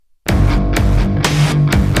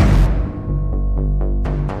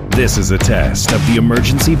This is a test of the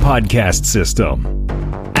emergency podcast system.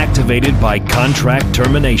 Activated by contract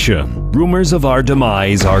termination. Rumors of our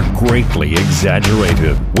demise are greatly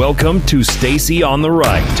exaggerated. Welcome to Stacy on the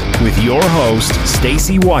Right with your host,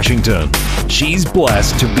 Stacy Washington. She's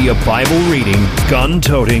blessed to be a Bible-reading,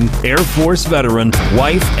 gun-toting, Air Force veteran,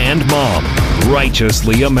 wife and mom,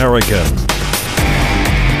 righteously American.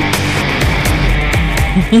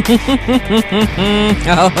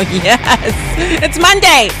 Oh, yes. It's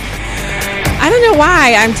Monday. I don't know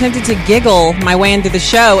why I'm tempted to giggle my way into the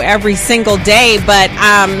show every single day, but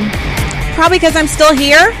probably because I'm still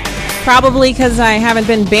here. Probably because I haven't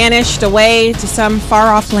been banished away to some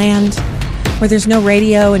far-off land where there's no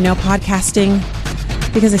radio and no podcasting,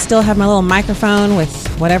 because I still have my little microphone with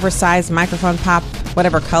whatever size microphone pop,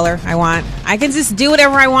 whatever color I want. I can just do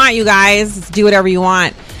whatever I want, you guys. Just do whatever you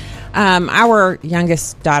want. Our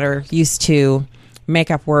youngest daughter used to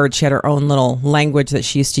make up words. She had her own little language that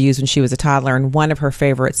she used to use when she was a toddler. And one of her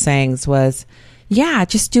favorite sayings was, yeah,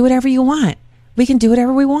 just do whatever you want. We can do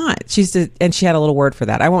whatever we want. And she had a little word for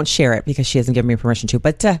that. I won't share it because she hasn't given me permission to,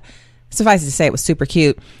 but suffice it to say, it was super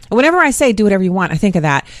cute. And whenever I say do whatever you want, I think of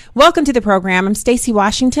that. Welcome to the program. I'm Stacy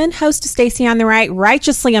Washington, host of Stacy on the Right,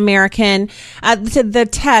 righteously American, the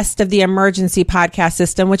test of the emergency podcast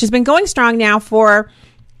system, which has been going strong now for,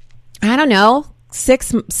 I don't know,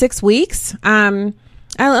 six weeks.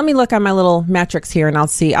 Let me look on my little metrics here and I'll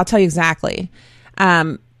tell you exactly.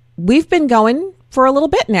 We've been going for a little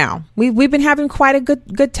bit now. We've been having quite a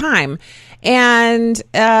good time, and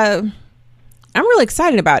I'm really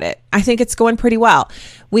excited about it. I think it's going pretty well.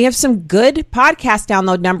 We have some good podcast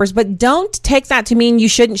download numbers, but don't take that to mean you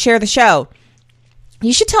shouldn't share the show.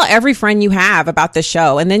 You should tell every friend you have about the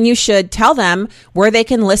show, and then you should tell them where they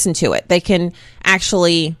can listen to it. They can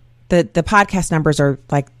actually, the podcast numbers are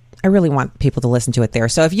like, I really want people to listen to it there.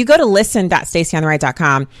 So if you go to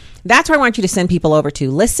listen.stacyontheright.com, that's where I want you to send people over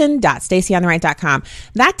to, listen.stacyontheright.com.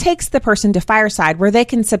 That takes the person to Fireside, where they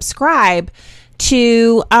can subscribe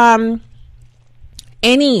to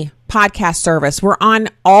any podcast service. We're on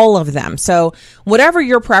all of them. So whatever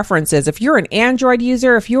your preference is, if you're an Android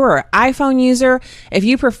user, if you're an iPhone user, if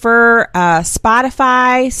you prefer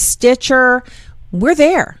Spotify, Stitcher, we're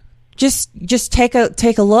there. Just take a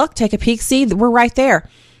look, take a peek, see, we're right there.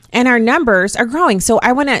 And our numbers are growing. So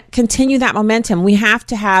I want to continue that momentum. We have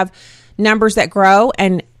to have numbers that grow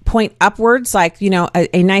and point upwards, like,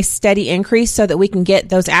 a nice steady increase, so that we can get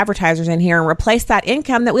those advertisers in here and replace that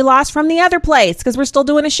income that we lost from the other place, because we're still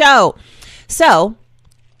doing a show. So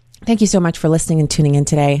thank you so much for listening and tuning in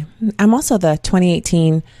today. I'm also the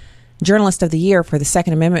 2018 Journalist of the Year for the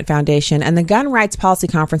Second Amendment Foundation, and the Gun Rights Policy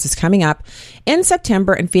Conference is coming up in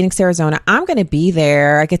September in Phoenix, Arizona. I'm going to be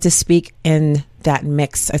there. I get to speak in that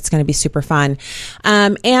mix. It's going to be super fun.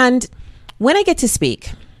 And when I get to speak,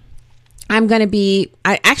 I'm going to be,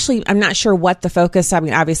 I'm not sure what the focus,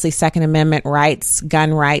 obviously Second Amendment rights,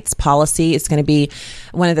 gun rights policy is going to be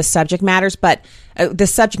one of the subject matters, but the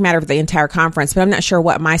subject matter of the entire conference, but I'm not sure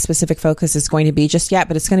what my specific focus is going to be just yet,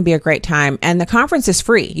 but it's going to be a great time. And the conference is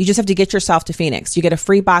free. You just have to get yourself to Phoenix. You get a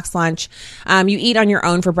free box lunch. You eat on your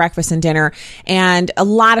own for breakfast and dinner, and a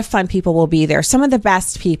lot of fun people will be there. Some of the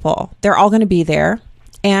best people, they're all going to be there.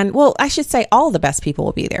 And, well, I should say all the best people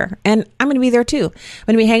will be there. And I'm going to be there too. I'm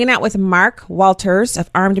going to be hanging out with Mark Walters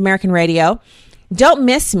of Armed American Radio. Don't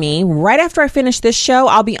miss me. Right after I finish this show,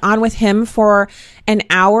 I'll be on with him for an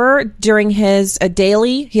hour during his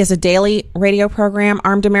daily. He has a daily radio program,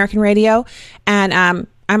 Armed American Radio. And I'm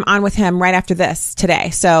on with him right after this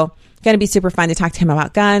today. So going to be super fun to talk to him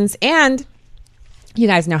about guns. And you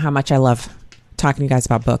guys know how much I love talking to you guys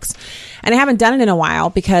about books. And I haven't done it in a while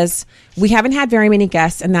because we haven't had very many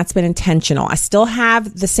guests, and that's been intentional. I still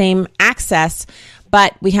have the same access,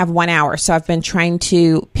 but we have 1 hour. So I've been trying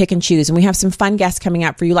to pick and choose, and we have some fun guests coming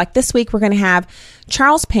up for you. Like this week, we're going to have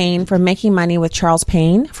Charles Payne from Making Money with Charles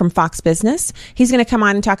Payne from Fox Business. He's going to come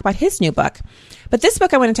on and talk about his new book. But this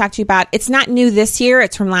book I want to talk to you about, it's not new this year.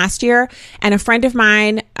 It's from last year. And a friend of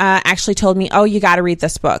mine actually told me, oh, you got to read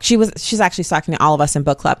this book. She's actually talking to all of us in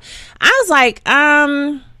book club. I was like,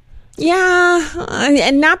 yeah.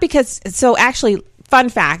 And not because, so actually, fun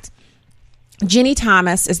fact, Ginny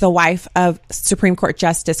Thomas is the wife of Supreme Court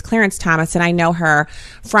Justice Clarence Thomas, and I know her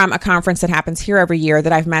from a conference that happens here every year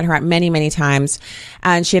that I've met her at many, many times.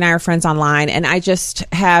 And she and I are friends online, and I just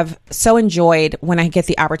have so enjoyed when I get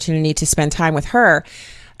the opportunity to spend time with her.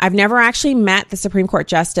 I've never actually met the Supreme Court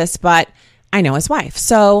Justice, but I know his wife.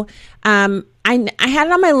 So I had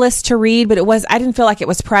it on my list to read, but I didn't feel like it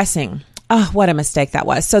was pressing. Oh, what a mistake that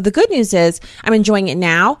was. So the good news is I'm enjoying it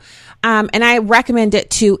now. And I recommend it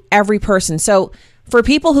to every person. So for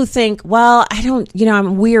people who think, well,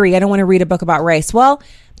 I'm weary, I don't want to read a book about race. Well,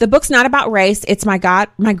 the book's not about race. It's my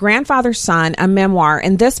grandfather's son, a memoir.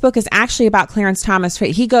 And this book is actually about Clarence Thomas.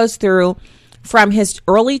 He goes through from his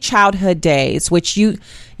early childhood days, which you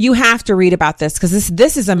have to read about this because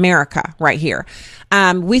this is America right here.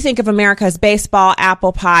 We think of America as baseball,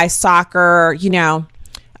 apple pie, soccer,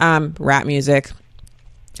 rap music,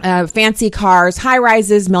 fancy cars, high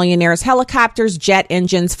rises, millionaires, helicopters, jet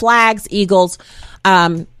engines, flags, eagles,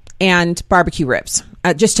 and barbecue ribs,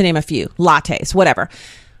 just to name a few, lattes, whatever.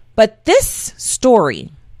 But this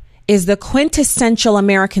story is the quintessential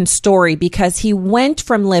American story because he went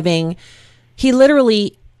from living, he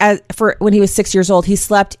literally, when he was 6 years old, he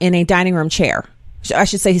slept in a dining room chair. I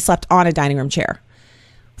should say he slept on a dining room chair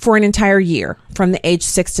for an entire year. From the age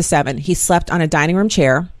 6 to 7, he slept on a dining room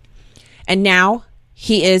chair. And now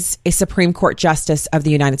he is a Supreme Court Justice of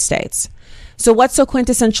the United States. So what's so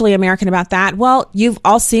quintessentially American about that? Well, you've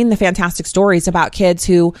all seen the fantastic stories about kids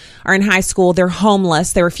who are in high school. They're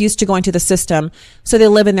homeless. They refuse to go into the system. So they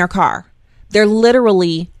live in their car. They're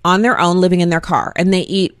literally on their own living in their car, and they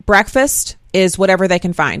eat breakfast is whatever they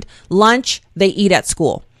can find. Lunch, they eat at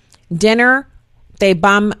school. Dinner, they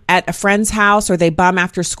bum at a friend's house, or they bum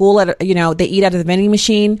after school they eat out of the vending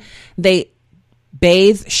machine. They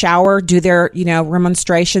bathe, shower, do their,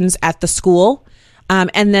 remonstrations at the school.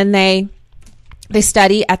 And then they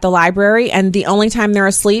study at the library, and the only time they're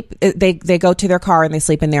asleep, they go to their car and they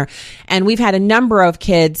sleep in there. And we've had a number of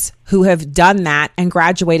kids who have done that and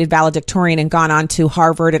graduated valedictorian and gone on to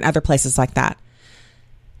Harvard and other places like that.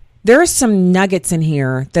 There are some nuggets in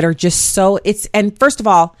here that are just and first of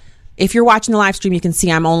all, if you're watching the live stream, you can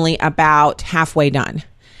see I'm only about halfway done.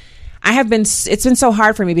 It's been so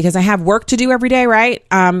hard for me because I have work to do every day, right?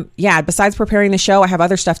 Besides preparing the show, I have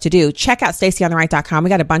other stuff to do. Check out StaceyOnTheRight.com. We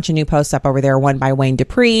got a bunch of new posts up over there. One by Wayne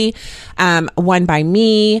Dupree, one by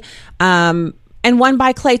me, and one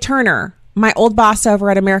by Clay Turner, my old boss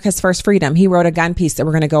over at America's First Freedom. He wrote a gun piece that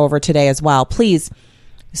we're going to go over today as well. Please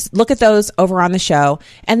look at those over on the show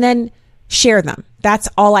and then share them. That's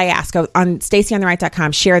all I ask on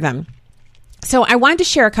StaceyOnTheRight.com. Share them. So I wanted to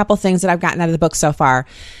share a couple things that I've gotten out of the book so far.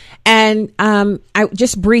 And I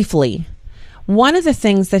just briefly, one of the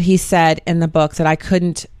things that he said in the book that I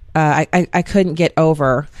couldn't get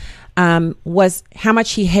over was how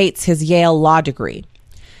much he hates his Yale law degree.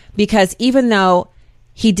 Because even though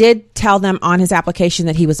he did tell them on his application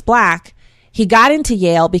that he was black, he got into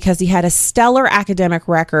Yale because he had a stellar academic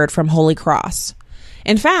record from Holy Cross.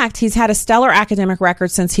 In fact, he's had a stellar academic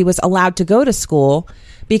record since he was allowed to go to school,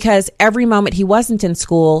 because every moment he wasn't in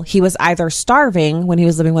school, he was either starving when he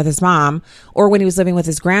was living with his mom, or when he was living with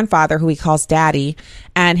his grandfather, who he calls Daddy,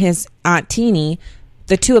 and his Aunt Teeny.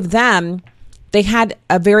 The two of them, they had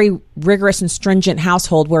a very rigorous and stringent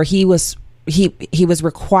household where he was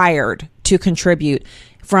required to contribute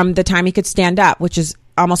from the time he could stand up, which is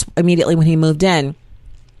almost immediately when he moved in.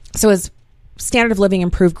 So his standard of living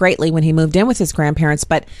improved greatly when he moved in with his grandparents.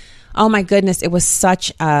 But oh my goodness, it was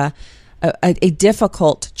such a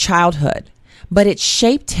difficult childhood, but it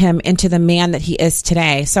shaped him into the man that he is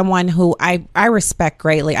today. Someone who I respect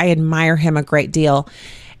greatly. I admire him a great deal.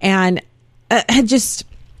 And it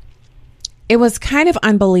was kind of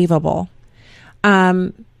unbelievable.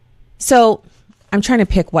 So I'm trying to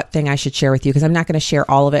pick what thing I should share with you, because I'm not going to share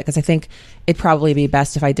all of it, because I think it'd probably be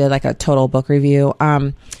best if I did like a total book review.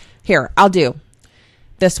 Here, I'll do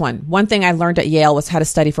this one. One thing I learned at Yale was how to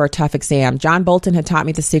study for a tough exam. John Bolton had taught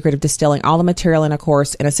me the secret of distilling all the material in a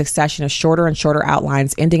course in a succession of shorter and shorter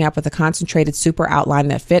outlines, ending up with a concentrated super outline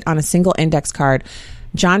that fit on a single index card.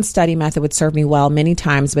 John's study method would serve me well many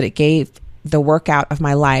times, but it gave the workout of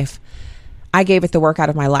my life. I gave it the workout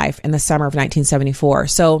of my life in the summer of 1974.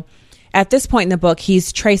 So at this point in the book,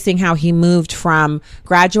 he's tracing how he moved from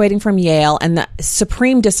graduating from Yale and the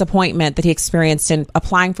supreme disappointment that he experienced in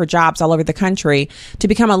applying for jobs all over the country to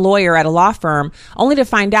become a lawyer at a law firm, only to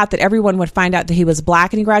find out that everyone would find out that he was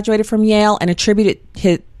black and he graduated from Yale, and attributed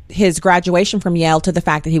his graduation from Yale to the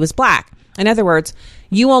fact that he was black. In other words,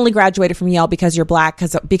 you only graduated from Yale because you're black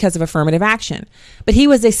because of affirmative action. But he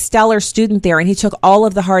was a stellar student there, and he took all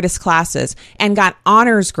of the hardest classes and got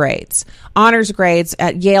honors grades. Honors grades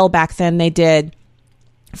at Yale back then, they did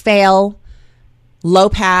fail, low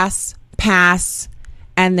pass, pass,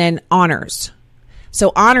 and then honors.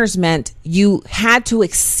 So honors meant you had to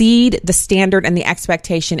exceed the standard and the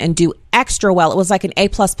expectation and do extra well. It was like an A+++.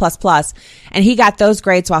 And he got those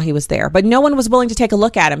grades while he was there. But no one was willing to take a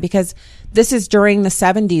look at him, because this is during the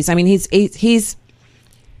 70s. I mean,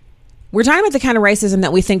 we're talking about the kind of racism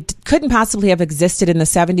that we think couldn't possibly have existed in the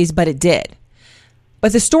 70s, but it did.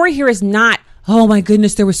 But the story here is not, oh my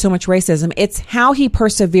goodness, there was so much racism. It's how he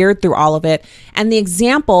persevered through all of it, and the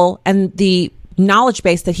example and the knowledge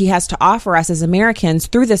base that he has to offer us as Americans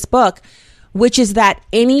through this book, which is that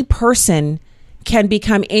any person can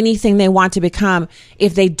become anything they want to become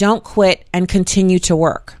if they don't quit and continue to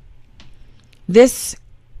work. This,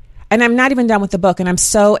 and I'm not even done with the book, and I'm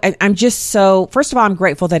just so, first of all, I'm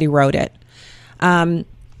grateful that he wrote it.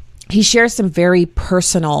 He shares some very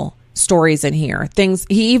personal stories in here.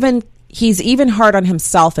 He's even hard on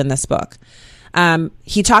himself in this book.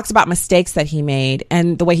 He talks about mistakes that he made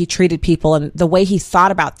and the way he treated people and the way he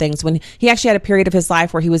thought about things, when he actually had a period of his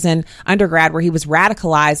life where he was in undergrad where he was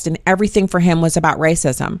radicalized and everything for him was about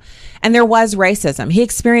racism. And there was racism. He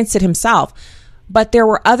experienced it himself. But there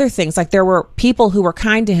were other things, like there were people who were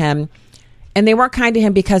kind to him, and they weren't kind to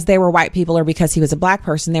him because they were white people or because he was a black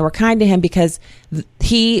person. They were kind to him because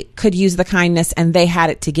he could use the kindness and they had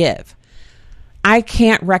it to give. I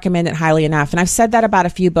can't recommend it highly enough. And I've said that about a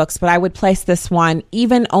few books, but I would place this one,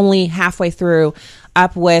 even only halfway through,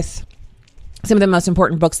 up with some of the most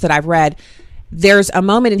important books that I've read. There's a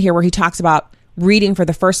moment in here where he talks about reading for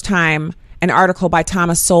the first time an article by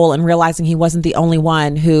Thomas Sowell and realizing he wasn't the only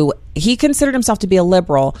one who, he considered himself to be a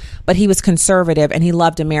liberal, but he was conservative and he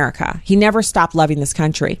loved America. He never stopped loving this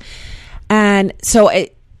country. And so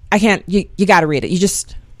you got to read it. You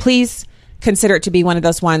just, please consider it to be one of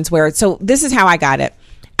those ones where, so this is how I got it.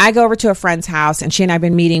 I go over to a friend's house and she and I have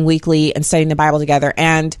been meeting weekly and studying the Bible together.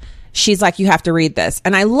 And she's like, you have to read this.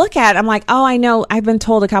 And I look at it, I'm like, oh, I know. I've been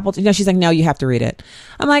told a couple, she's like, no, you have to read it.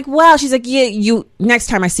 I'm like, well, she's like, yeah, next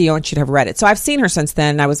time I see you, I should have read it. So I've seen her since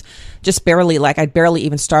then. I was just I'd barely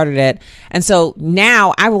even started it. And so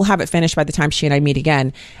now I will have it finished by the time she and I meet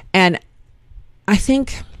again. And I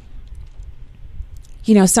think,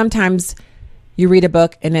 sometimes you read a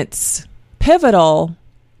book and it's pivotal,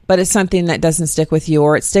 but it's something that doesn't stick with you,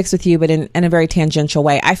 or it sticks with you, but in a very tangential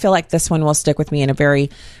way. I feel like this one will stick with me in a very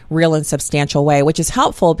real and substantial way, which is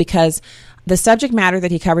helpful because the subject matter that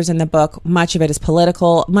he covers in the book, much of it is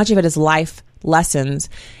political, much of it is life lessons,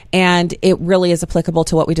 and it really is applicable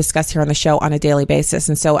to what we discuss here on the show on a daily basis.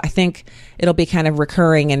 And so I think it'll be kind of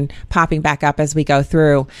recurring and popping back up as we go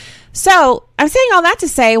through. So I'm saying all that to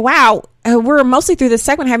say, wow, we're mostly through this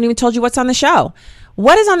segment. I haven't even told you what's on the show.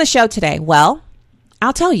 What is on the show today? Well,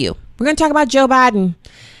 I'll tell you. We're going to talk about Joe Biden.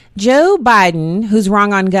 Joe Biden, who's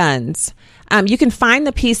wrong on guns. You can find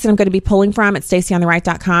the piece that I'm going to be pulling from at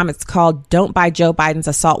StaceyOnTheRight.com. It's called Don't Buy Joe Biden's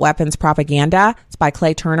Assault Weapons Propaganda. It's by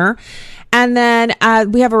Clay Turner. And then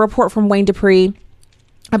we have a report from Wayne Dupree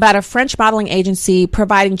about a French modeling agency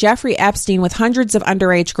providing Jeffrey Epstein with hundreds of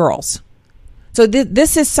underage girls. So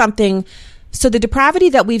this is something. So the depravity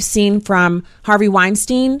that we've seen from Harvey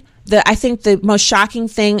Weinstein, I think the most shocking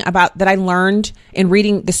thing about that I learned in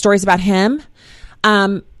reading the stories about him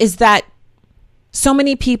is that so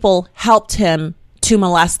many people helped him to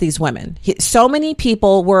molest these women. So many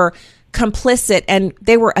people were complicit and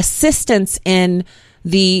they were assistants in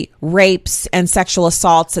the rapes and sexual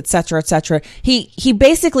assaults, et cetera, et cetera. He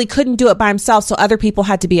basically couldn't do it by himself, so other people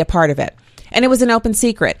had to be a part of it. And it was an open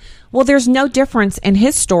secret. Well, there's no difference in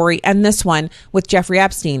his story and this one with Jeffrey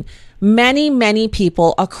Epstein. Many, many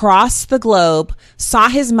people across the globe saw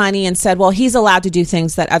his money and said, well, he's allowed to do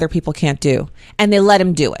things that other people can't do. And they let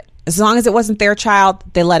him do it. As long as it wasn't their child,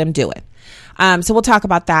 they let him do it. So we'll talk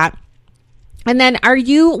about that. And then, are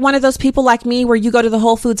you one of those people like me where you go to the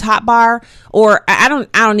Whole Foods hot bar, or I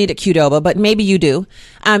don't need a Qdoba, but maybe you do.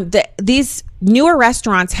 These newer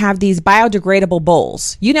restaurants have these biodegradable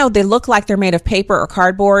bowls. They look like they're made of paper or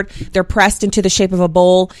cardboard. They're pressed into the shape of a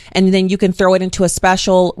bowl, and then you can throw it into a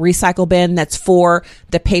special recycle bin that's for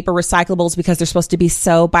the paper recyclables because they're supposed to be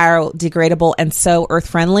so biodegradable and so earth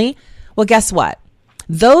friendly. Well, guess what?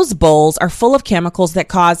 Those bowls are full of chemicals that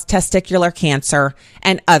cause testicular cancer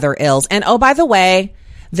and other ills. And oh, by the way,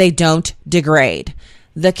 they don't degrade.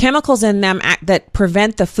 The chemicals in them that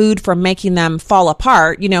prevent the food from making them fall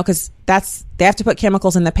apart, because they have to put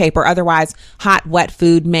chemicals in the paper. Otherwise, hot, wet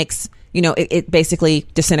food makes, it basically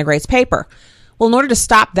disintegrates paper. Well, in order to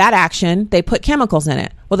stop that action, they put chemicals in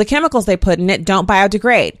it. Well, the chemicals they put in it don't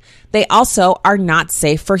biodegrade. They also are not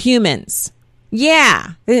safe for humans.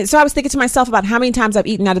 Yeah. So I was thinking to myself about how many times I've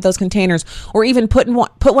eaten out of those containers, or even put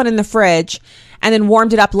one in the fridge and then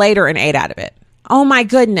warmed it up later and ate out of it. Oh my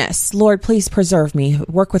goodness. Lord, please preserve me.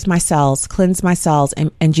 Work with my cells, cleanse my cells.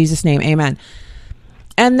 In Jesus' name, amen.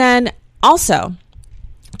 And then also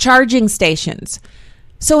charging stations.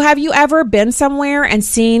 So have you ever been somewhere and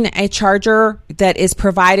seen a charger that is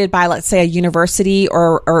provided by, let's say, a university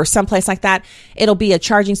or someplace like that? It'll be a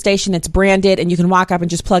charging station that's branded, and you can walk up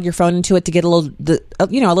and just plug your phone into it to get a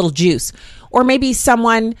little juice. Or maybe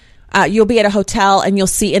someone you'll be at a hotel and you'll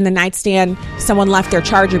see in the nightstand someone left their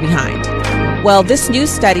charger behind. Well, this new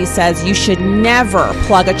study says you should never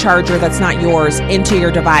plug a charger that's not yours into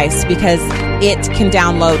your device because it can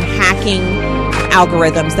download hacking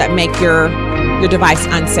algorithms that make your device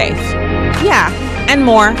unsafe. Yeah, and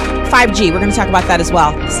more. 5G, we're going to talk about that as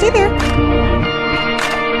well. Stay there.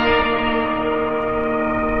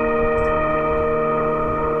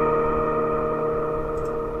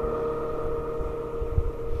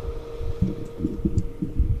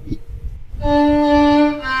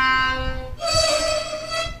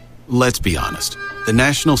 Let's be honest. The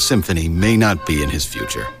National Symphony may not be in his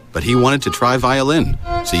future, but he wanted to try violin.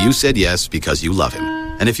 So you said yes because you love him.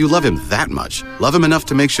 And if you love him that much, love him enough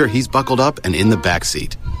to make sure he's buckled up and in the back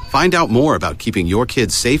seat. Find out more about keeping your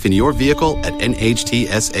kids safe in your vehicle at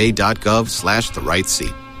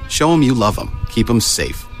nhtsa.gov/the-right-seat. Show him you love him. Keep him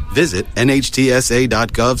safe. Visit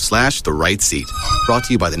nhtsa.gov/the-right-seat. Brought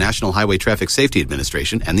to you by the National Highway Traffic Safety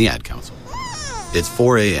Administration and the Ad Council. It's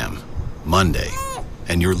 4 a.m., Monday,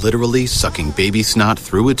 and you're literally sucking baby snot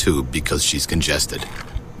through a tube because she's congested.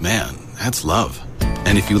 Man, that's love.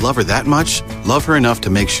 And if you love her that much, love her enough to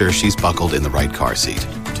make sure she's buckled in the right car seat.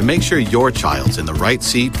 To make sure your child's in the right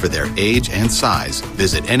seat for their age and size,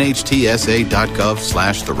 visit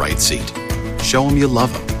nhtsa.gov/the-right-seat. Show them you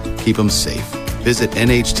love them. Keep them safe. Visit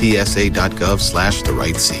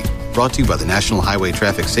nhtsa.gov/the-right-seat. Brought to you by the National Highway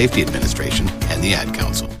Traffic Safety Administration and the Ad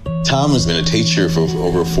Council. Tom has been a teacher for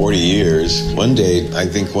over 40 years. One day, I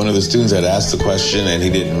think one of the students had asked the question and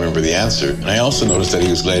he didn't remember the answer. And I also noticed that he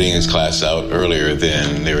was letting his class out earlier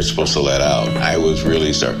than they were supposed to let out. I was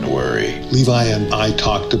really starting to worry. Levi and I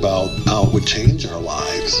talked about how it would change our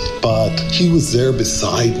lives, but he was there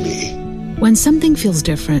beside me. When something feels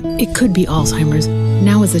different, it could be Alzheimer's.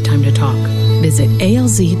 Now is the time to talk. Visit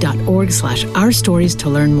alz.org/ourstories to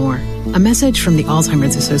learn more. A message from the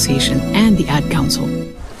Alzheimer's Association and the Ad Council.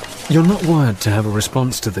 You're not wired to have a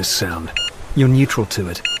response to this sound. You're neutral to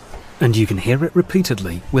it, and you can hear it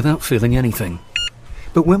repeatedly without feeling anything.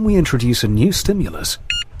 But when we introduce a new stimulus,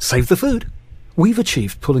 save the food, we've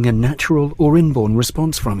achieved pulling a natural or inborn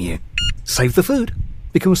response from you. Save the food,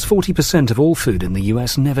 because 40% of all food in the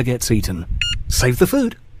US never gets eaten. Save the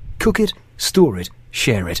food. Cook it, store it,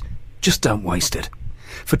 share it. Just don't waste it.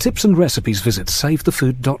 For tips and recipes, visit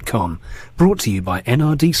SaveTheFood.com. Brought to you by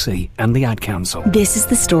NRDC and the Ad Council. This is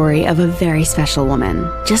the story of a very special woman.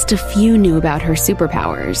 Just a few knew about her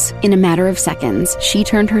superpowers. In a matter of seconds, she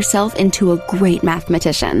turned herself into a great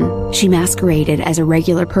mathematician. She masqueraded as a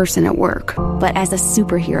regular person at work, but as a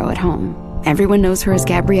superhero at home. Everyone knows her as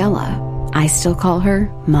Gabriella. I still call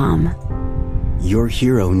her Mom. Your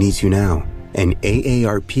hero needs you now, and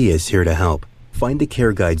AARP is here to help. Find the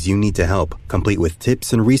care guides you need to help, complete with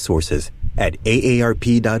tips and resources at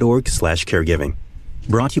aarp.org/caregiving.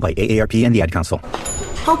 Brought to you by AARP and the Ad Council.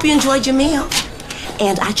 Hope you enjoyed your meal.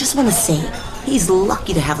 And I just want to say, he's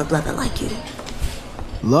lucky to have a brother like you.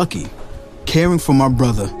 Lucky? Caring for my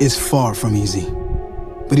brother is far from easy.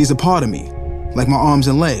 But he's a part of me, like my arms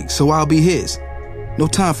and legs, so I'll be his. No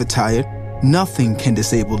time for tired. Nothing can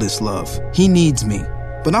disable this love. He needs me,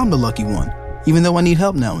 but I'm the lucky one, even though I need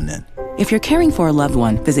help now and then. If you're caring for a loved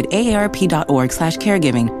one, visit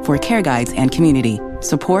aarp.org/caregiving for care guides and community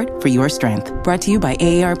support for your strength. Brought to you by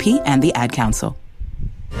AARP and the Ad Council.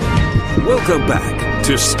 Welcome back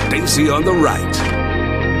to Stacy on the Right.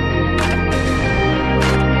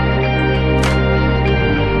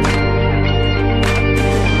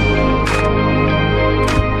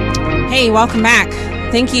 Hey, welcome back.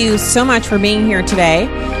 Thank you so much for being here today.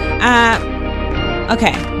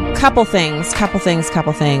 Okay. Couple things.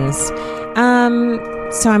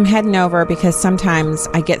 So I'm heading over because sometimes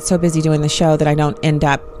I get so busy doing the show that I don't end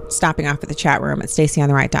up stopping off at the chat room at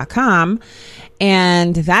stacyontheright.com.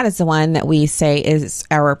 And that is the one that we say is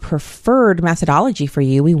our preferred methodology for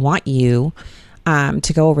you. We want you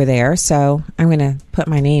to go over there. So I'm going to put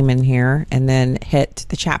my name in here and then hit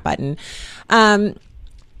the chat button.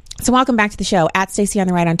 So welcome back to the show at Stacy on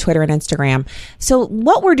the Right on Twitter and Instagram. So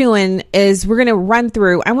what we're doing is we're going to run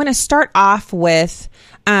through. I want to start off with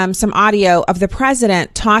some audio of the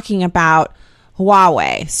president talking about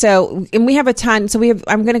Huawei. So, and we have a ton. So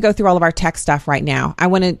I'm going to go through all of our tech stuff right now. I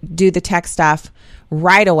want to do the tech stuff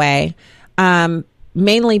right away,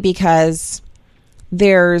 mainly because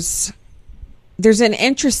there's an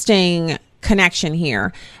interesting connection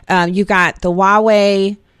here. You got the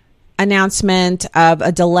Huawei announcement of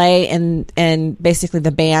a delay in basically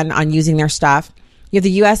the ban on using their stuff. You have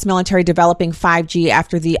the U.S. military developing 5G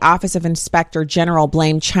after the Office of Inspector General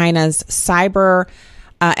blamed China's cyber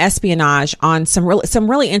espionage on some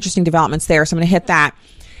really interesting developments there. So I'm going to hit that.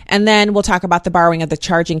 And then we'll talk about the borrowing of the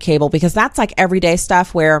charging cable, because that's like everyday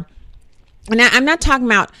stuff where, and I'm not talking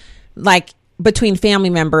about like between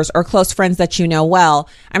family members or close friends that you know well.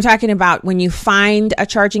 I'm talking about when you find a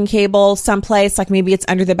charging cable someplace, like maybe it's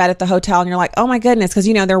under the bed at the hotel and you're like, oh my goodness, because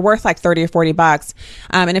you know they're worth like $30 or $40.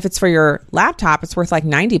 And if it's for your laptop, it's worth like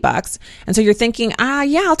 $90. And so you're thinking,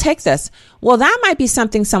 yeah, I'll take this. Well, that might be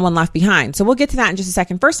something someone left behind. So we'll get to that in just a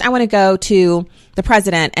second. First, I want to go to the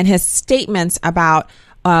president and his statements about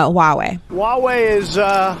Huawei. Huawei is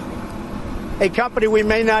a company we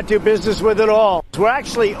may not do business with at all. We're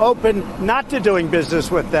actually open not to doing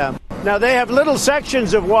business with them. Now, they have little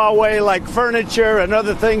sections of Huawei like furniture and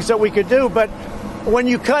other things that we could do, but when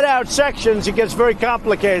you cut out sections, it gets very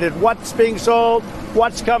complicated. What's being sold,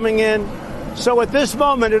 what's coming in. So at this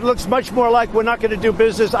moment, it looks much more like we're not going to do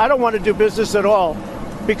business. I don't want to do business at all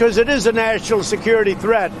because it is a national security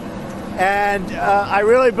threat. And I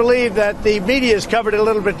really believe that the media is covered a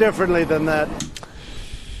little bit differently than that.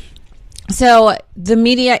 So the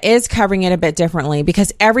media is covering it a bit differently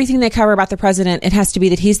because everything they cover about the president, it has to be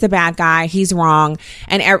that he's the bad guy, he's wrong.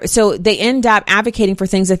 And so they end up advocating for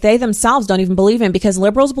things that they themselves don't even believe in, because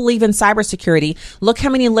liberals believe in cybersecurity. Look how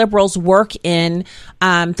many liberals work in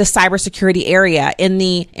the cybersecurity area, in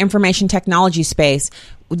the information technology space.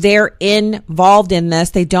 They're involved in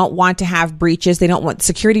this. They don't want to have breaches. They don't want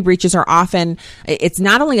security breaches are often, it's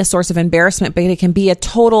not only a source of embarrassment, but it can be a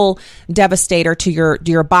total devastator to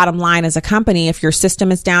your bottom line as a company if your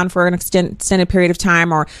system is down for an extended period of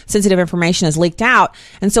time or sensitive information is leaked out.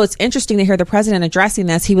 And so it's interesting to hear the president addressing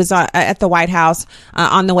this. He was at the White House.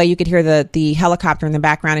 On the way, you could hear the helicopter in the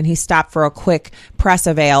background, and he stopped for a quick press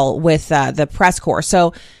avail with the press corps.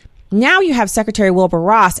 So now you have Secretary Wilbur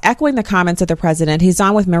Ross echoing the comments of the president. He's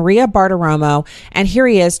on with Maria Bartiromo, and here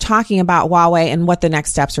he is talking about Huawei and what the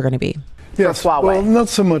next steps are going to be. Yes, well, not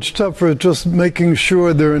so much tougher, just making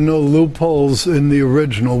sure there are no loopholes in the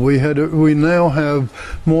original. We now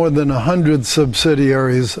have more than 100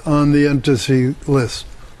 subsidiaries on the entity list.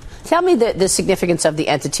 Tell me the significance of the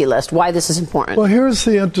entity list, why this is important. Well, here's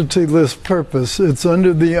the entity list purpose. It's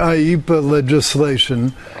under the IEEPA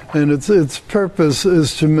legislation, and its purpose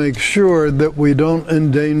is to make sure that we don't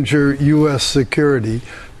endanger U.S. security.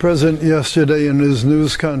 President yesterday in his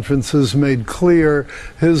news conferences made clear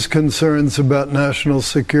his concerns about national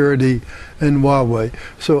security in Huawei.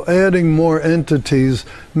 So adding more entities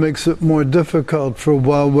makes it more difficult for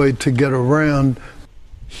Huawei to get around.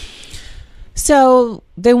 So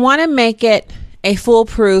they want to make it a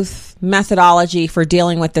foolproof methodology for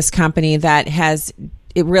dealing with this company that has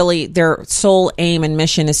their sole aim and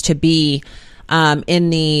mission is to be in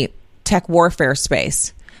the tech warfare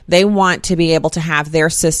space. They want to be able to have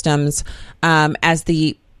their systems as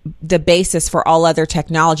the basis for all other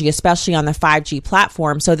technology, especially on the 5G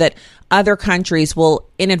platform, so that other countries will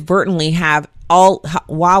inadvertently have all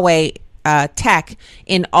Huawei tech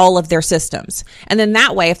in all of their systems. And then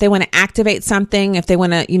that way, if they want to activate something, if they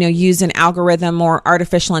want to, use an algorithm or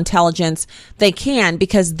artificial intelligence, they can,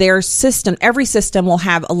 because their system, every system will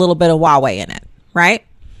have a little bit of Huawei in it, right?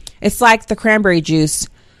 It's like the cranberry juice.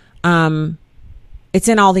 It's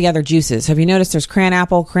in all the other juices. Have you noticed there's cran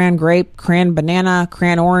apple, cran grape, cran banana,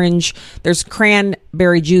 cran orange? There's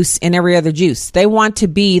cranberry juice in every other juice. They want to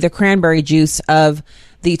be the cranberry juice of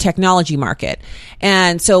the technology market.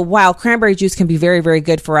 And so while cranberry juice can be very, very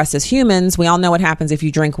good for us as humans, we all know what happens if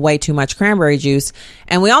you drink way too much cranberry juice.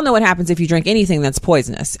 And we all know what happens if you drink anything that's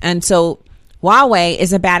poisonous. And so Huawei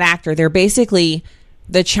is a bad actor. They're basically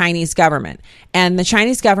the Chinese government. And the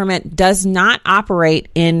Chinese government does not operate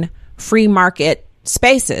in free market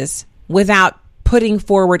spaces without putting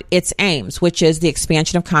forward its aims, which is the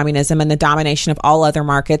expansion of communism and the domination of all other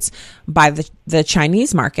markets by the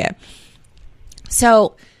Chinese market.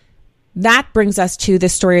 So that brings us to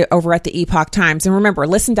this story over at the Epoch Times. And remember,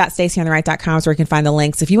 listen.stacyontheright.com is where you can find the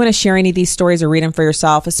links. If you want to share any of these stories or read them for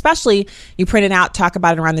yourself, especially you print it out, talk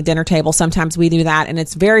about it around the dinner table. Sometimes we do that. And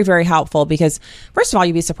it's very, very helpful because, first of all,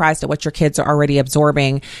 you'd be surprised at what your kids are already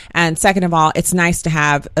absorbing. And second of all, it's nice to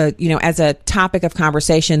have, as a topic of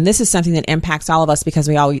conversation, this is something that impacts all of us because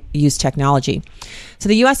we all use technology. So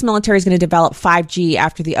the U.S. military is going to develop 5G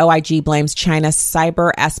after the OIG blames China's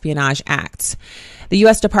cyber espionage acts. The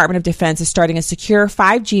U.S. Department of Defense is starting a secure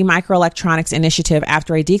 5G microelectronics initiative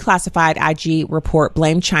after a declassified IG report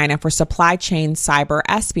blamed China for supply chain cyber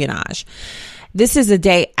espionage. This is a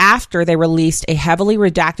day after they released a heavily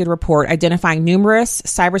redacted report identifying numerous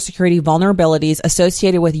cybersecurity vulnerabilities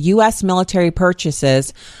associated with U.S. military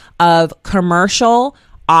purchases of commercial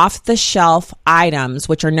off-the-shelf items,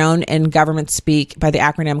 which are known in government speak by the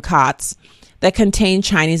acronym COTS, that contain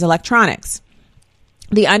Chinese electronics.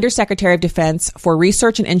 The Undersecretary of Defense for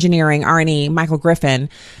Research and Engineering, R&E, Michael Griffin,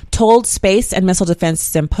 told Space and Missile Defense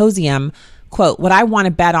Symposium, quote, "What I want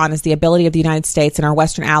to bet on is the ability of the United States and our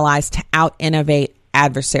Western allies to out-innovate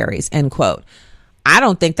adversaries," end quote. I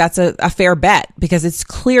don't think that's a fair bet, because it's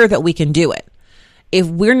clear that we can do it. If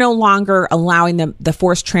we're no longer allowing the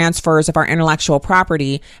forced transfers of our intellectual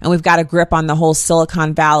property, and we've got a grip on the whole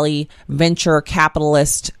Silicon Valley venture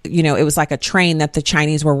capitalist, it was like a train that the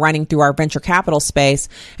Chinese were running through our venture capital space,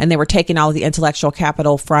 and they were taking all of the intellectual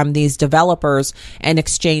capital from these developers in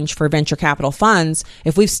exchange for venture capital funds.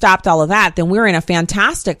 If we've stopped all of that, then we're in a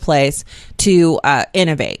fantastic place to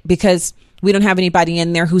innovate, because we don't have anybody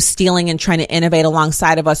in there who's stealing and trying to innovate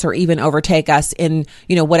alongside of us or even overtake us in,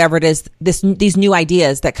 whatever it is, these new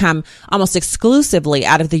ideas that come almost exclusively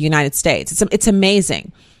out of the United States. It's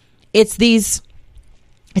amazing. It's these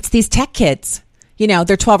tech kids,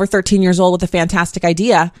 they're 12 or 13 years old with a fantastic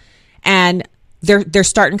idea, and they're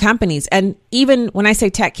starting companies. And even when I say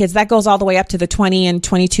tech kids, that goes all the way up to the 20 and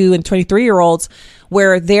 22 and 23 year olds,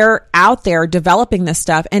 where they're out there developing this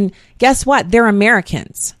stuff. And guess what? They're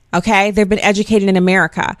Americans. Okay. They've been educated in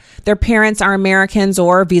America. Their parents are Americans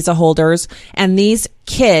or visa holders. And these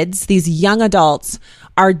kids, these young adults,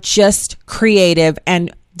 are just creative,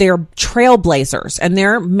 and they're trailblazers, and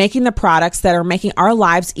they're making the products that are making our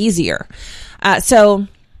lives easier. So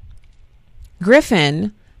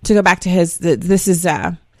Griffin, to go back to this is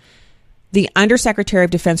the Undersecretary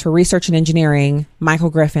of Defense for Research and Engineering, Michael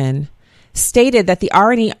Griffin, stated that the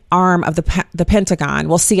R&E arm of the Pentagon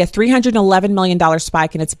will see a $311 million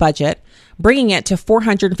spike in its budget, bringing it to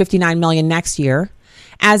 $459 million next year,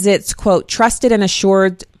 as its, quote, trusted and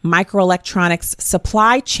assured microelectronics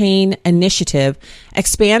supply chain initiative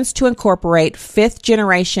expands to incorporate fifth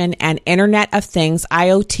generation and Internet of Things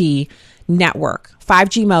IoT network,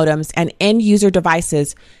 5G modems, and end user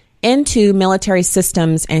devices into military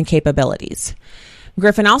systems and capabilities.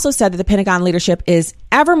 Griffin also said that the Pentagon leadership is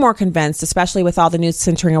ever more convinced, especially with all the news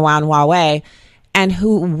centering around Huawei, and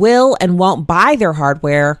who will and won't buy their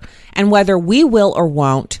hardware, and whether we will or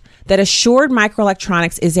won't, that assured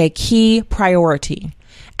microelectronics is a key priority.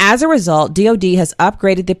 As a result, DoD has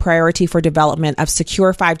upgraded the priority for development of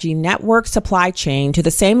secure 5G network supply chain to the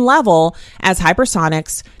same level as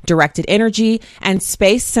hypersonics, directed energy, and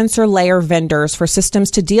space sensor layer vendors for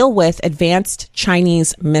systems to deal with advanced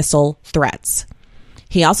Chinese missile threats.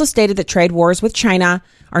 He also stated that trade wars with China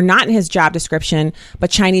are not in his job description, but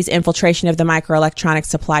Chinese infiltration of the microelectronic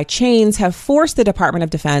supply chains have forced the Department of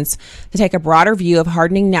Defense to take a broader view of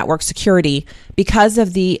hardening network security, because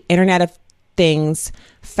of the Internet of Things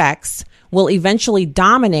FEX will eventually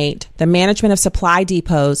dominate the management of supply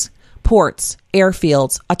depots, ports,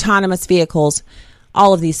 airfields, autonomous vehicles,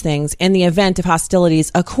 all of these things in the event of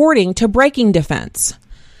hostilities, according to Breaking Defense.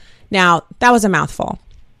 Now, that was a mouthful.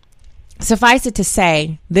 Suffice it to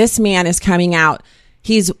say, this man is coming out.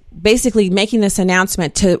 He's basically making this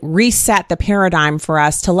announcement to reset the paradigm for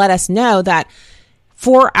us, to let us know that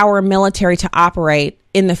for our military to operate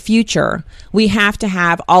in the future, we have to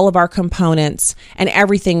have all of our components and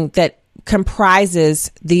everything that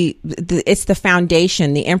comprises it's the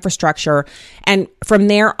foundation, the infrastructure. And from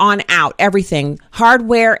there on out, everything,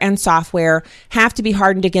 hardware and software, have to be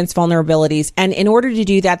hardened against vulnerabilities. And in order to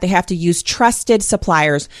do that, they have to use trusted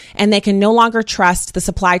suppliers, and they can no longer trust the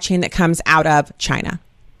supply chain that comes out of China.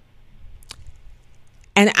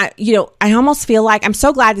 And I almost feel like, I'm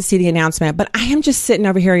so glad to see the announcement, but I am just sitting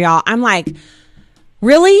over here, y'all. I'm like,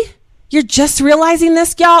 really? You're just realizing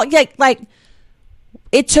this, y'all? Like,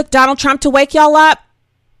 it took Donald Trump to wake y'all up.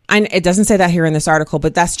 It doesn't say that here in this article,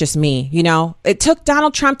 but that's just me. It took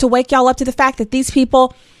Donald Trump to wake y'all up to the fact that these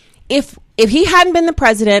people, if he hadn't been the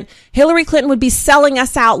president, Hillary Clinton would be selling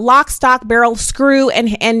us out lock, stock, barrel, screw, and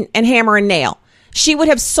hammer and nail. She would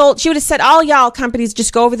have said, all y'all companies,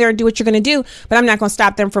 just go over there and do what you're going to do, but I'm not going to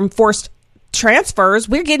stop them from forced transfers.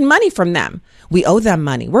 We're getting money from them. We owe them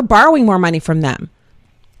money. We're borrowing more money from them.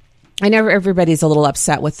 I know everybody's a little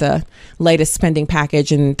upset with the latest spending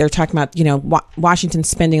package, and they're talking about, Washington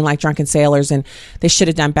spending like drunken sailors, and they should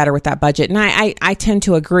have done better with that budget. And I tend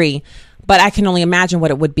to agree, but I can only imagine what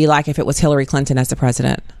it would be like if it was Hillary Clinton as the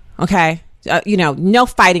president. Okay. No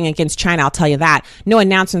fighting against China, I'll tell you that. No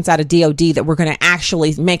announcements out of DoD that we're going to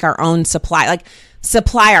actually make our own supply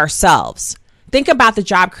ourselves. Think about the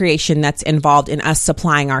job creation that's involved in us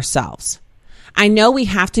supplying ourselves. I know we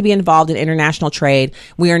have to be involved in international trade.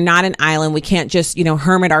 We are not an island. We can't just,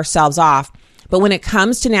 hermit ourselves off. But when it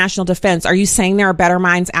comes to national defense, are you saying there are better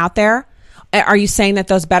minds out there? Are you saying that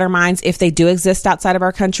those better minds, if they do exist outside of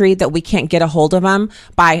our country, that we can't get a hold of them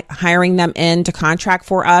by hiring them in to contract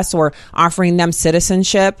for us or offering them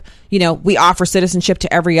citizenship? You know, we offer citizenship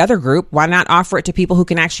to every other group. Why not offer it to people who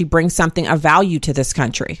can actually bring something of value to this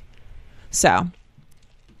country? So,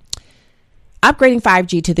 upgrading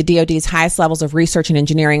 5G to the DoD's highest levels of research and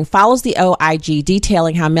engineering follows the OIG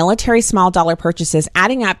detailing how military small dollar purchases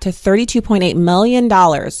adding up to $32.8 million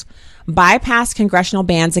bypassed congressional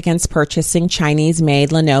bans against purchasing Chinese-made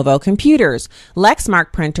Lenovo computers,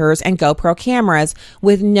 Lexmark printers, and GoPro cameras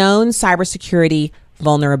with known cybersecurity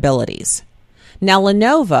vulnerabilities. Now,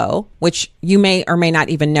 Lenovo, which you may or may not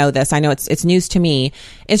even know this, I know it's news to me,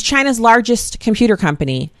 is China's largest computer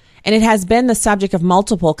company, and it has been the subject of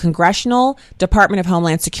multiple congressional, Department of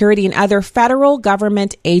Homeland Security, and other federal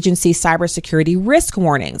government agency cybersecurity risk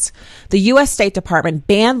warnings. The U.S. State Department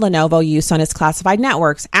banned Lenovo use on its classified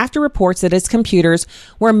networks after reports that its computers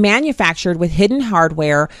were manufactured with hidden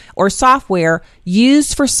hardware or software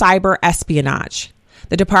used for cyber espionage.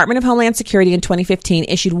 The Department of Homeland Security in 2015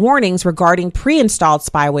 issued warnings regarding pre-installed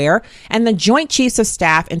spyware, and the Joint Chiefs of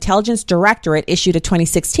Staff Intelligence Directorate issued a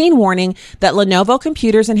 2016 warning that Lenovo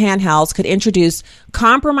computers and handhelds could introduce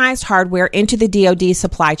compromised hardware into the DoD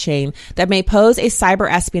supply chain that may pose a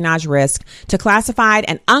cyber espionage risk to classified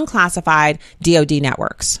and unclassified DoD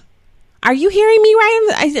networks. Are you hearing me right?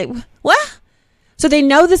 I say, what? So they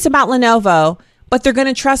know this about Lenovo, but they're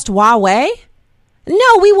going to trust Huawei?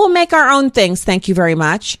 No, we will make our own things. Thank you very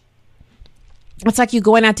much. It's like you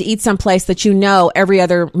going out to eat someplace that you know every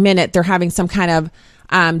other minute they're having some kind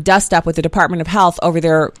of dust up with the Department of Health over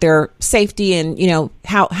their safety and, you know,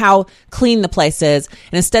 how clean the place is.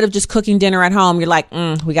 And instead of just cooking dinner at home, you're like,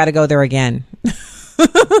 we got to go there again.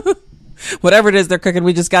 Whatever it is they're cooking,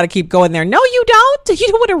 we just got to keep going there. No, you don't. You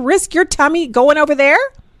don't want to risk your tummy going over there.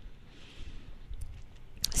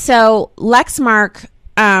 So Lexmark,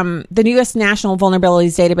 the U.S. National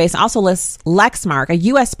Vulnerabilities Database also lists Lexmark, a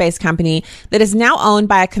U.S.-based company that is now owned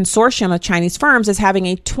by a consortium of Chinese firms, as having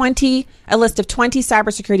a list of 20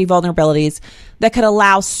 cybersecurity vulnerabilities that could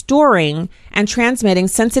allow storing and transmitting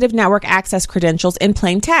sensitive network access credentials in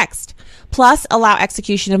plain text, plus allow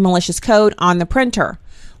execution of malicious code on the printer.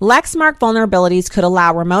 Lexmark vulnerabilities could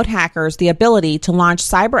allow remote hackers the ability to launch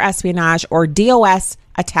cyber espionage or DOS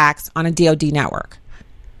attacks on a DoD network.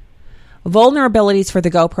 Vulnerabilities for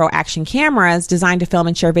the GoPro action cameras, designed to film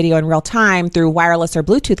and share video in real time through wireless or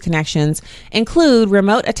Bluetooth connections, include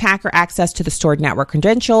remote attacker access to the stored network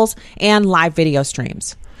credentials and live video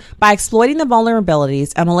streams. By exploiting the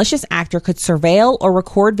vulnerabilities, a malicious actor could surveil or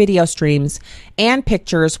record video streams and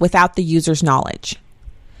pictures without the user's knowledge.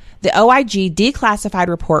 The OIG declassified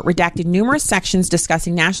report redacted numerous sections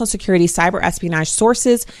discussing national security cyber espionage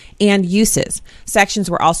sources and uses.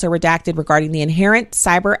 Sections were also redacted regarding the inherent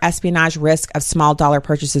cyber espionage risk of small dollar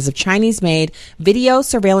purchases of Chinese-made video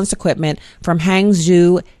surveillance equipment from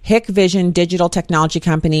Hangzhou Hikvision Digital Technology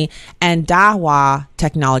Company and Dahua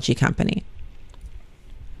Technology Company.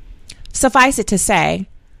 Suffice it to say,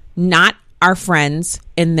 not our friends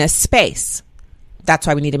in this space. That's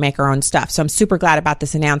why we need to make our own stuff. So I'm super glad about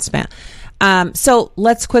this announcement. So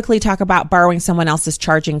let's quickly talk about borrowing someone else's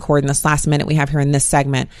charging cord in this last minute we have here in this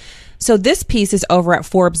segment. So this piece is over at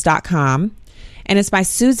Forbes.com, and it's by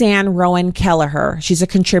Suzanne Rowan Kelleher. She's a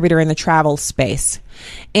contributor in the travel space.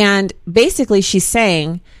 And basically she's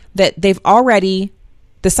saying that the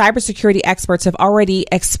cybersecurity experts have already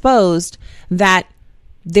exposed that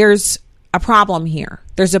there's a problem here.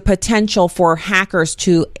 There's a potential for hackers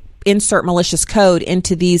to insert malicious code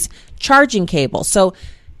into these charging cables. So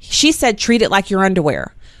she said, treat it like your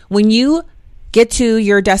underwear. When you get to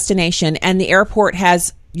your destination and the airport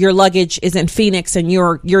has your luggage is in Phoenix and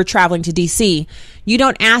you're traveling to DC, you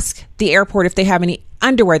don't ask the airport if they have any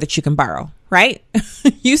underwear that you can borrow, right?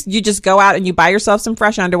 You just go out and you buy yourself some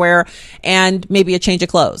fresh underwear and maybe a change of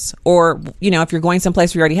clothes. Or, you know, if you're going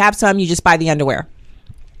someplace where you already have some, you just buy the underwear.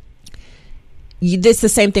 It's the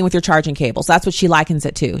same thing with your charging cables. That's what she likens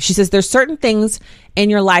it to. She says there's certain things in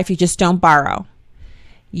your life you just don't borrow.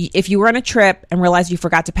 If you were on a trip and realize you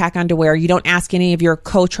forgot to pack underwear, you don't ask any of your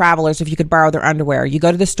co-travelers if you could borrow their underwear. You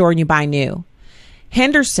go to the store and you buy new.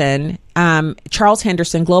 Henderson, Charles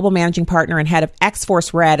Henderson, global managing partner and head of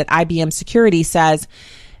X-Force Red at IBM Security, says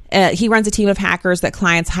he runs a team of hackers that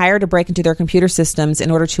clients hire to break into their computer systems in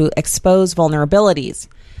order to expose vulnerabilities.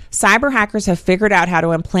 Cyber hackers have figured out how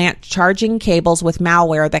to implant charging cables with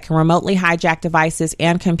malware that can remotely hijack devices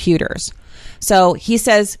and computers. So he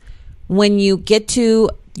says, when you get to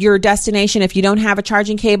your destination, if you don't have a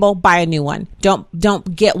charging cable, buy a new one.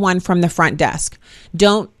 Don't get one from the front desk.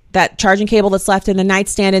 Don't that charging cable that's left in the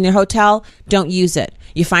nightstand in your hotel, don't use it.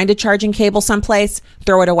 You find a charging cable someplace,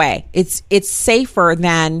 throw it away. It's safer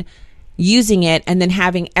than using it and then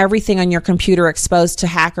having everything on your computer exposed to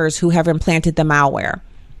hackers who have implanted the malware.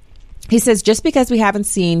 He says, just because we haven't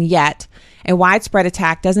seen yet a widespread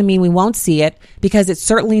attack doesn't mean we won't see it, because it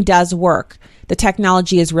certainly does work. The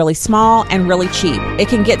technology is really small and really cheap. It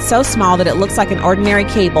can get so small that it looks like an ordinary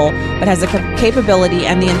cable, but has the capability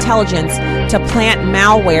and the intelligence to plant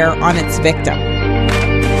malware on its victim.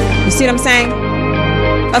 You see what I'm saying?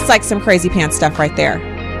 That's like some crazy pants stuff right there.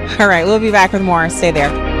 All right, we'll be back with more. Stay there.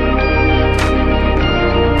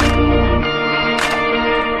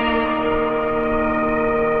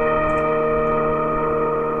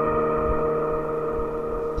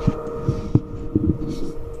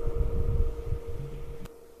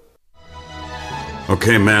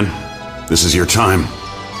 Okay, man, this is your time.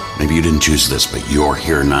 Maybe you didn't choose this, but you're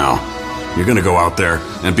here now. You're gonna go out there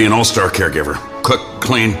and be an all-star caregiver. Cook,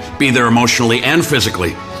 clean, be there emotionally and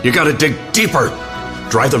physically. You gotta dig deeper.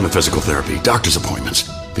 Drive them to physical therapy, doctor's appointments,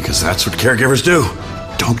 because that's what caregivers do.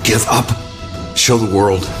 Don't give up. Show the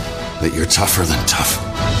world that you're tougher than tough.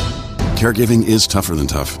 Caregiving is tougher than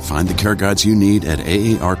tough. Find the care guides you need at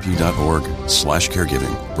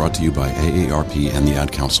aarp.org/caregiving. Brought to you by AARP and the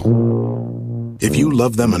Ad Council. If you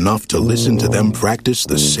love them enough to listen to them practice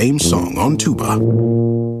the same song on tuba,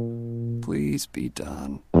 please be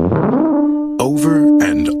done. Over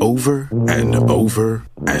and over and over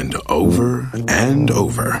and over and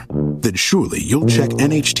over, then surely you'll check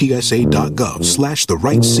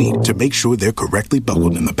NHTSA.gov/the-right-seat to make sure they're correctly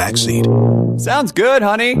buckled in the back seat. Sounds good,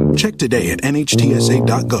 honey. Check today at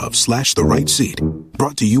NHTSA.gov/the-right-seat.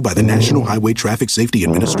 Brought to you by the National Highway Traffic Safety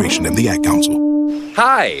Administration and the Ad Council.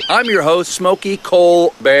 Hi, I'm your host, Smokey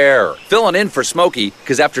Colbert. Filling in for Smokey,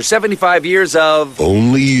 because after 75 years of...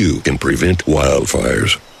 Only you can prevent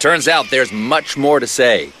wildfires. Turns out there's much more to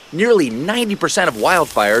say. Nearly 90% of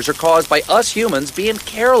wildfires are caused by us humans being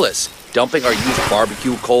careless, dumping our used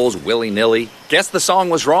barbecue coals willy-nilly. Guess the song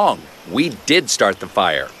was wrong. We did start the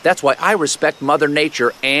fire. That's why I respect Mother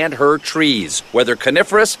Nature and her trees, whether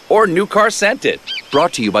coniferous or new car scented.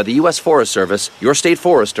 Brought to you by the U.S. Forest Service, your state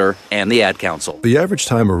forester, and the Ad Council. The average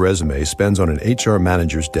time a resume spends on an HR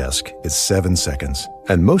manager's desk is 7 seconds,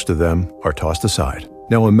 and most of them are tossed aside.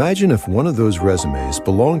 Now imagine if one of those resumes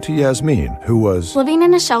belonged to Yasmin, who was living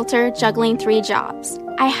in a shelter, juggling 3 jobs.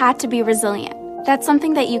 I had to be resilient. That's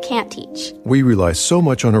something that you can't teach. We rely so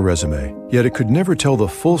much on a resume, yet it could never tell the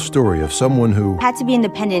full story of someone who had to be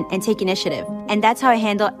independent and take initiative. And that's how I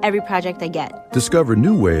handle every project I get. Discover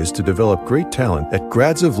new ways to develop great talent at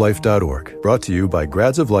gradsoflife.org. Brought to you by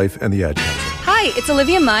Grads of Life and the Ad Council. Hi, it's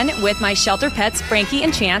Olivia Munn with my shelter pets, Frankie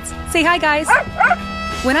and Chance. Say hi, guys.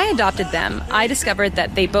 When I adopted them, I discovered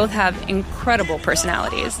that they both have incredible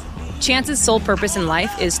personalities. Chance's sole purpose in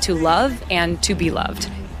life is to love and to be loved.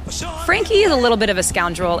 Frankie is a little bit of a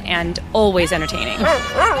scoundrel and always entertaining.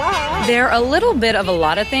 They're a little bit of a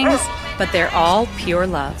lot of things, but they're all pure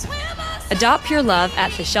love. Adopt pure love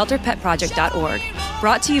at theshelterpetproject.org.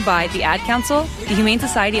 Brought to you by the Ad Council, the Humane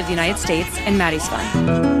Society of the United States, and Maddie's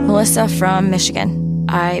Fund. Melissa from Michigan.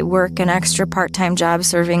 I work an extra part-time job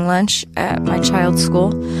serving lunch at my child's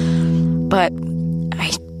school, but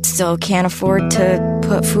I still can't afford to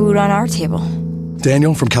put food on our table.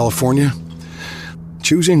 Daniel from California.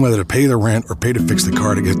 Choosing whether to pay the rent or pay to fix the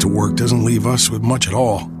car to get to work doesn't leave us with much at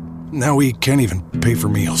all. Now we can't even pay for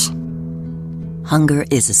meals. Hunger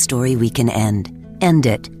is a story we can end. End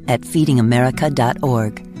it at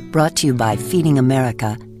feedingamerica.org. Brought to you by Feeding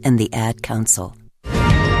America and the Ad Council.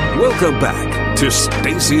 Welcome back to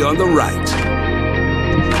Stacey on the Right.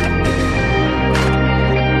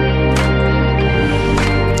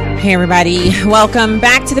 Hey, everybody. Welcome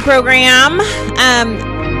back to the program.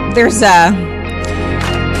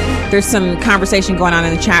 There's some conversation going on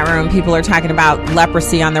in the chat room. People are talking about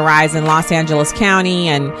leprosy on the rise in Los Angeles County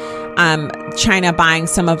and China buying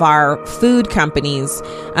some of our food companies,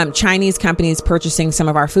 Chinese companies purchasing some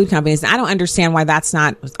of our food companies. I don't understand why that's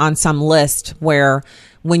not on some list where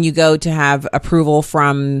when you go to have approval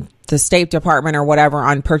from the State Department or whatever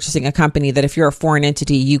on purchasing a company, that if you're a foreign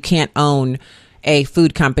entity, you can't own a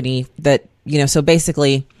food company that, so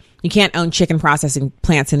basically you can't own chicken processing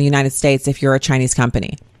plants in the United States if you're a Chinese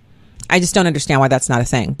company. I just don't understand why that's not a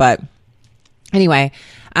thing. But anyway,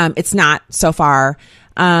 it's not so far.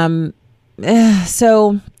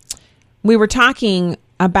 So we were talking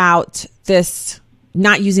about this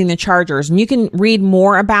not using the chargers, and you can read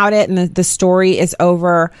more about it. And the story is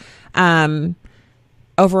over at,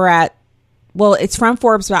 it's from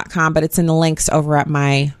Forbes.com, but it's in the links over at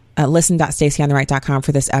my listen.staceyontheright.com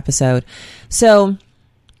for this episode. So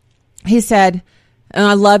he said, and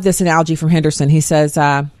I love this analogy from Henderson. He says,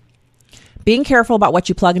 being careful about what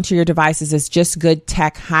you plug into your devices is just good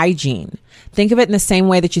tech hygiene. Think of it in the same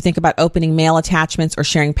way that you think about opening mail attachments or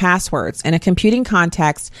sharing passwords. In a computing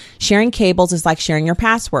context, sharing cables is like sharing your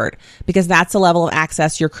password, because that's the level of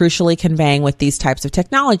access you're crucially conveying with these types of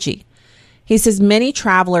technology. He says many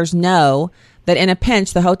travelers know that in a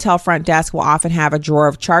pinch, the hotel front desk will often have a drawer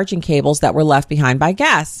of charging cables that were left behind by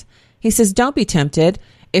guests. He says, don't be tempted.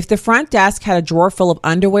 If the front desk had a drawer full of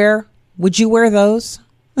underwear, would you wear those?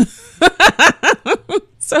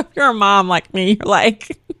 So if you're a mom like me, you're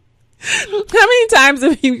like, how many times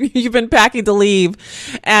have you've been packing to leave?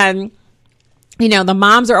 And, you know, the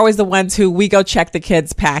moms are always the ones who we go check the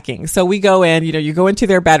kids packing. So we go in, you know, you go into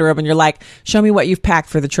their bedroom and you're like, show me what you've packed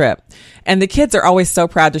for the trip. And the kids are always so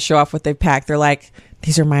proud to show off what they've packed. They're like,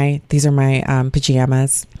 these are my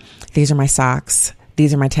pajamas. These are my socks.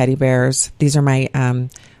 These are my teddy bears. These are my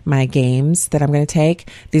games that I'm going to take.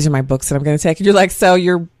 These are my books that I'm going to take. And you're like, so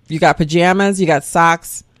you got pajamas, you got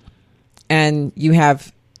socks, and you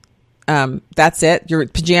have, that's it. Your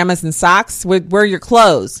pajamas and socks. Where are your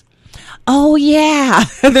clothes? Oh yeah.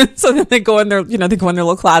 So then they go in their, they go in their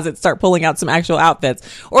little closet, start pulling out some actual outfits,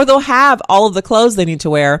 or they'll have all of the clothes they need to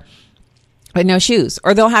wear, but no shoes,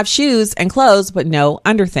 or they'll have shoes and clothes, but no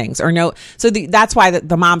underthings or no. So that's why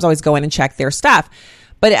the moms always go in and check their stuff.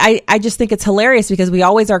 But I just think it's hilarious because we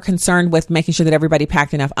always are concerned with making sure that everybody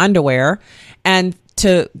packed enough underwear, and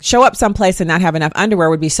to show up someplace and not have enough underwear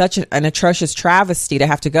would be such an atrocious travesty to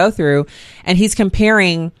have to go through. And he's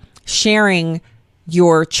comparing sharing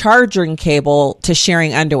your charging cable to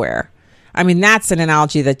sharing underwear. I mean, that's an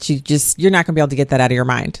analogy that you're not going to be able to get that out of your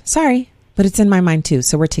mind. Sorry, but it's in my mind too.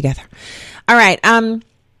 So we're together. All right.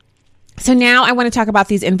 So now I want to talk about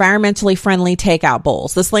these environmentally friendly takeout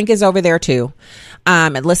bowls. This link is over there too,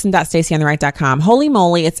 at listen.stacyontheright.com. Holy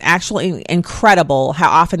moly, it's actually incredible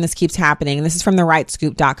how often this keeps happening. And this is from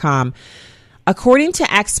therightscoop.com. According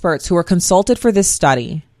to experts who were consulted for this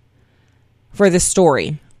study, for this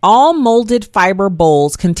story, all molded fiber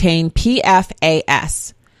bowls contain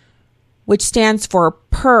PFAS, which stands for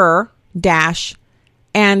per-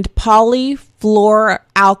 and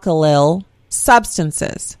polyfluoroalkyl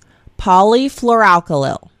substances.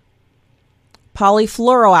 Polyfluoroalkyl.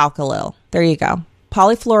 There you go.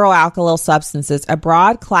 Polyfluoroalkyl substances, a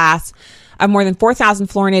broad class of more than 4,000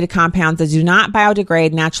 fluorinated compounds that do not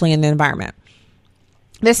biodegrade naturally in the environment.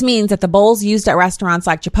 This means that the bowls used at restaurants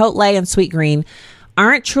like Chipotle and Sweetgreen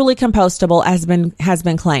aren't truly compostable, as has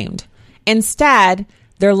been claimed. Instead,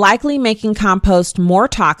 they're likely making compost more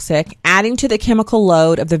toxic, adding to the chemical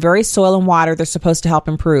load of the very soil and water they're supposed to help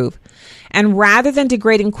improve. And rather than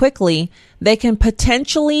degrading quickly, they can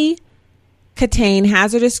potentially contain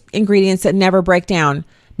hazardous ingredients that never break down.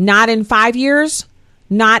 Not in 5 years,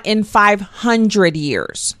 not in 500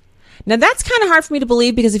 years. Now, that's kind of hard for me to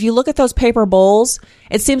believe, because if you look at those paper bowls,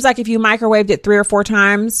 it seems like if you microwaved it 3 or 4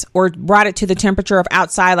 times or brought it to the temperature of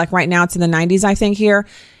outside, like right now it's in the 90s, I think here,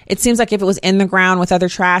 it seems like if it was in the ground with other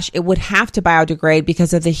trash, it would have to biodegrade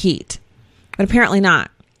because of the heat. But apparently not.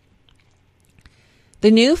 The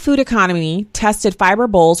new food economy tested fiber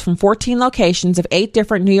bowls from 14 locations of 8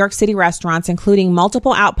 different New York City restaurants, including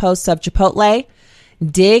multiple outposts of Chipotle,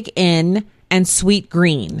 Dig Inn, and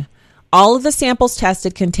Sweetgreen. All of the samples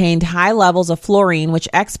tested contained high levels of fluorine, which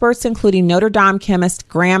experts, including Notre Dame chemist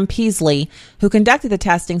Graham Peasley, who conducted the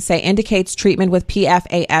testing, say indicates treatment with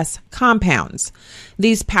PFAS compounds.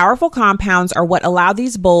 These powerful compounds are what allow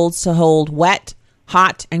these bowls to hold wet,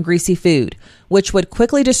 hot, and greasy food, which would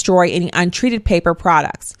quickly destroy any untreated paper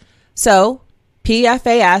products. So,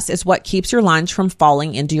 PFAS is what keeps your lunch from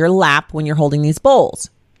falling into your lap when you're holding these bowls.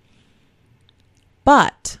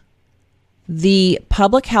 But the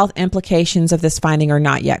public health implications of this finding are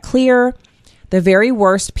not yet clear. The very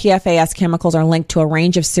worst PFAS chemicals are linked to a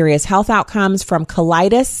range of serious health outcomes, from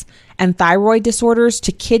colitis and thyroid disorders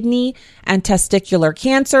to kidney and testicular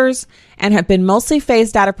cancers, and have been mostly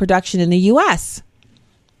phased out of production in the U.S.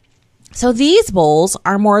 So these bowls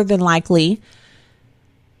are more than likely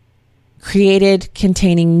created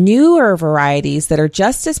containing newer varieties that are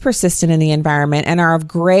just as persistent in the environment and are of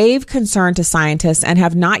grave concern to scientists and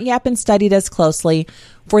have not yet been studied as closely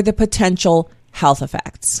for the potential health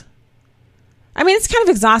effects. I mean, it's kind of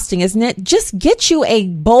exhausting, isn't it? Just get you a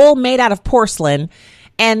bowl made out of porcelain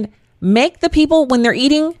and make the people, when they're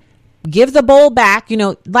eating, give the bowl back,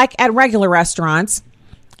 like at regular restaurants.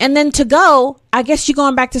 And then to go, I guess you're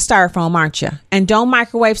going back to styrofoam, aren't you? And don't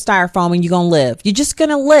microwave styrofoam and you're going to live. You're just going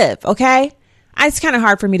to live, okay? It's kind of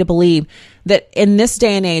hard for me to believe that in this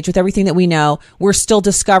day and age, with everything that we know, we're still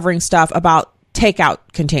discovering stuff about takeout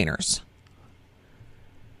containers.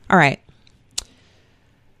 All right.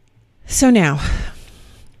 So now,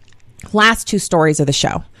 last two stories of the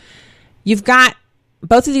show. You've got,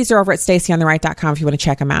 both of these are over at StaceyOnTheRight.com if you want to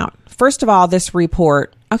check them out. First of all, this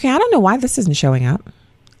report. Okay, I don't know why this isn't showing up.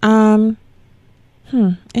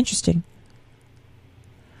 Interesting.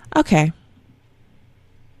 Okay.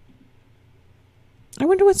 I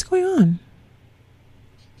wonder what's going on.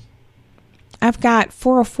 I've got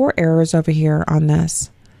 404 errors over here on this.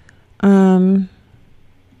 I'm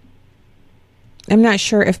not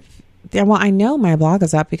sure if, well, I know my blog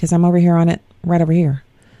is up because I'm over here on it, right over here.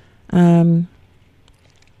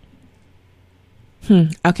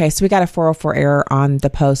 Okay, so we got a 404 error on the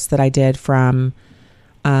post that I did from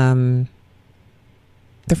the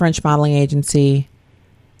French modeling agency,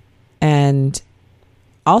 and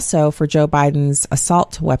also for Joe Biden's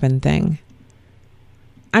assault weapon thing.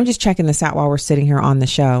 I'm just checking this out while we're sitting here on the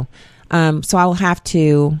show. So I will have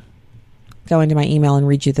to go into my email and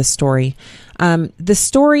read you this story. The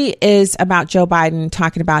story is about Joe Biden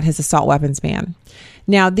talking about his assault weapons ban.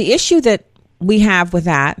 Now, the issue that we have with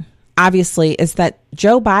that, obviously, is that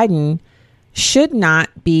Joe Biden should not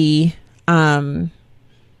be talking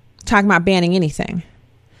about banning anything.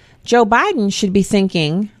 Joe Biden should be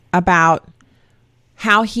thinking about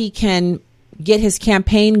how he can get his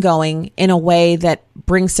campaign going in a way that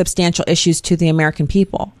brings substantial issues to the American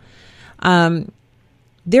people.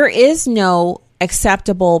 There is no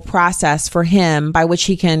acceptable process for him by which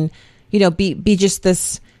he can, be just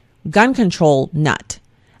this gun control nut.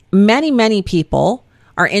 Many people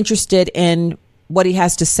are interested in what he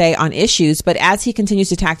has to say on issues, but as he continues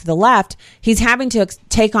to tack to the left, he's having to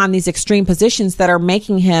take on these extreme positions that are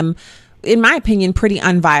making him, in my opinion, pretty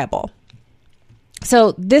unviable.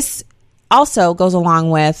 So this also goes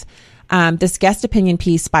along with this guest opinion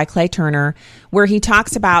piece by Clay Turner, where he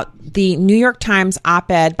talks about the New York Times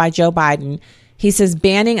op-ed by Joe Biden. He says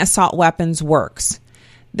banning assault weapons works.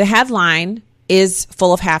 The headline is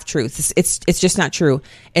full of half-truths. It's just not true.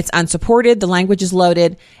 It's unsupported, the language is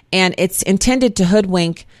loaded, and it's intended to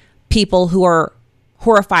hoodwink people who are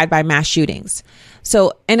horrified by mass shootings.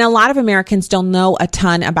 So, and a lot of Americans don't know a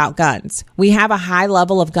ton about guns. We have a high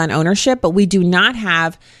level of gun ownership, but we do not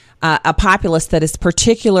have a populace that is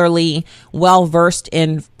particularly well versed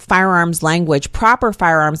in firearms language, proper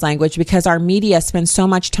firearms language, because our media spends so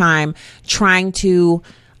much time trying to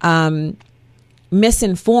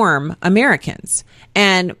misinform Americans.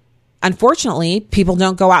 And unfortunately, people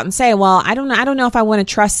don't go out and say, well, I don't know if I want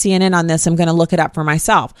to trust CNN on this. I'm going to look it up for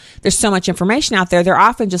myself. There's so much information out there. They're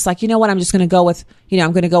often just like, you know what? I'm just going to go with,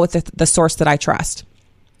 I'm going to go with the source that I trust.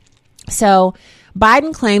 So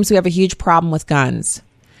Biden claims we have a huge problem with guns.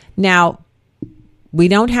 Now, we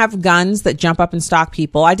don't have guns that jump up and stalk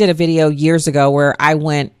people. I did a video years ago where I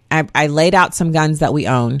laid out some guns that we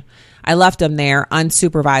own. I left them there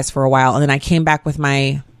unsupervised for a while, and then I came back with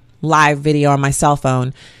my live video on my cell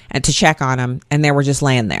phone and to check on them, and they were just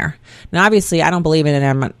laying there. Now, obviously, I don't believe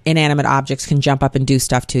inanimate objects can jump up and do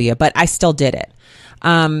stuff to you, but I still did it.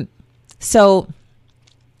 So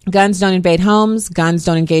guns don't invade homes. Guns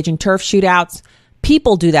don't engage in turf shootouts.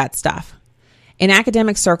 People do that stuff. In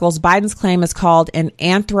academic circles, Biden's claim is called an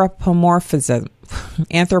anthropomorphism,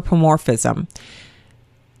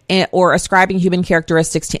 or ascribing human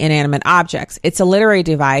characteristics to inanimate objects. It's a literary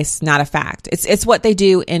device, not a fact. It's what they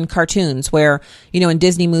do in cartoons where, in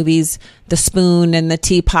Disney movies, the spoon and the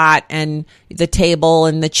teapot and the table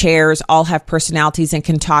and the chairs all have personalities and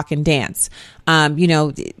can talk and dance.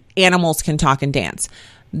 Animals can talk and dance.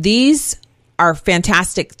 These are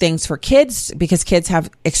fantastic things for kids because kids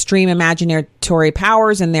have extreme imaginatory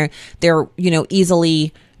powers, and they're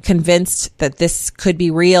easily convinced that this could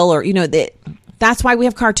be real, or that's why we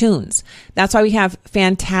have cartoons. That's why we have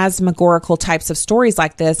phantasmagorical types of stories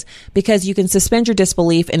like this, because you can suspend your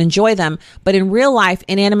disbelief and enjoy them. But in real life,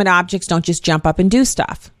 inanimate objects don't just jump up and do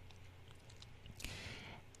stuff.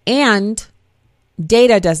 And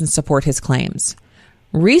data doesn't support his claims.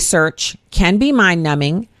 Research can be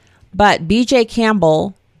mind-numbing, but BJ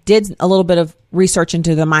Campbell did a little bit of research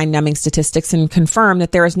into the mind-numbing statistics and confirmed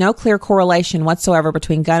that there is no clear correlation whatsoever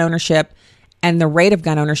between gun ownership and the rate of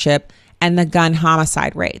gun ownership and the gun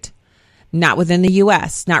homicide rate. Not within the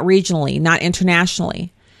U.S., not regionally, not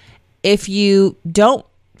internationally. If you don't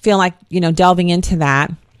feel like, delving into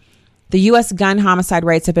that, the U.S. gun homicide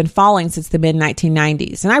rates have been falling since the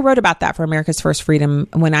mid-1990s. And I wrote about that for America's First Freedom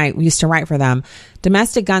when I used to write for them.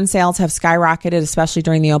 Domestic gun sales have skyrocketed, especially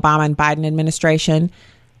during the Obama and Biden administration.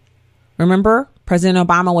 Remember, President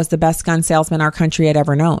Obama was the best gun salesman our country had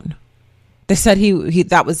ever known. They said he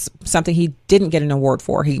that was something he didn't get an award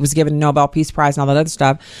for. He was given a Nobel Peace Prize and all that other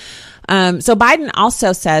stuff. So Biden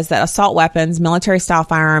also says that assault weapons, military-style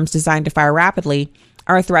firearms designed to fire rapidly,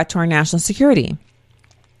 are a threat to our national security.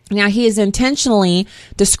 Now, he is intentionally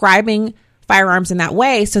describing firearms in that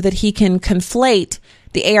way so that he can conflate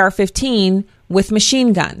the AR-15 with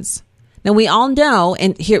machine guns. Now, we all know,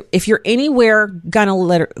 and here, if you're anywhere gun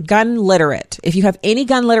literate, if you have any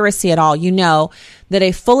gun literacy at all, you know that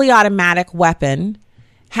a fully automatic weapon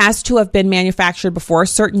has to have been manufactured before a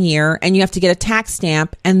certain year, and you have to get a tax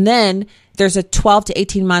stamp, and then there's a 12 to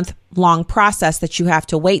 18 month long process that you have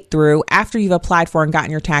to wait through after you've applied for and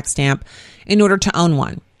gotten your tax stamp in order to own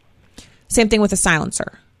one. Same thing with a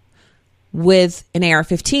silencer. With an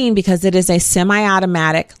AR-15, because it is a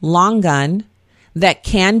semi-automatic long gun that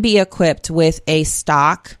can be equipped with a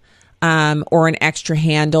stock or an extra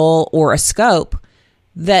handle or a scope,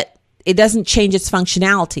 that it doesn't change its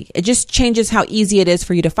functionality. It just changes how easy it is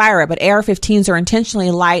for you to fire it. But AR-15s are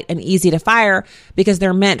intentionally light and easy to fire because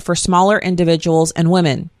they're meant for smaller individuals and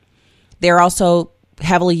women. They're also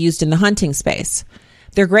heavily used in the hunting space.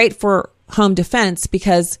 They're great for home defense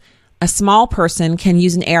because a small person can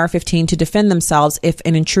use an AR-15 to defend themselves if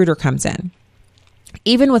an intruder comes in.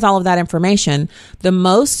 Even with all of that information, the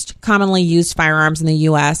most commonly used firearms in the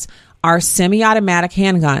U.S. are semi-automatic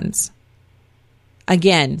handguns.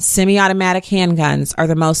 Again, semi-automatic handguns are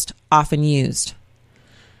the most often used.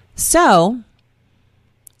 So,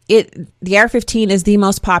 the AR-15 is the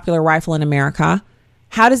most popular rifle in America.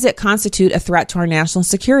 How does it constitute a threat to our national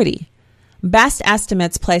security? Best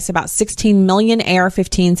estimates place about 16 million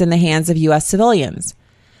AR-15s in the hands of U.S. civilians.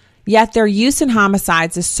 Yet their use in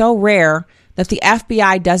homicides is so rare that the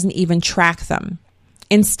FBI doesn't even track them.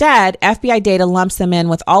 Instead, FBI data lumps them in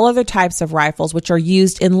with all other types of rifles, which are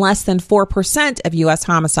used in less than 4% of U.S.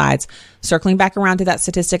 homicides. Circling back around to that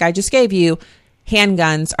statistic I just gave you,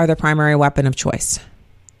 handguns are the primary weapon of choice.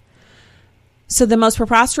 So the most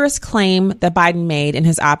preposterous claim that Biden made in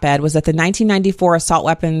his op-ed was that the 1994 assault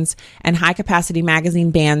weapons and high-capacity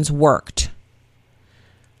magazine bans worked.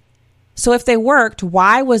 So if they worked,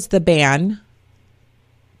 why was the ban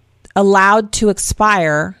allowed to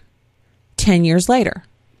expire 10 years later?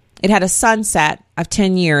 It had a sunset of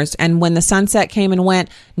 10 years, and when the sunset came and went,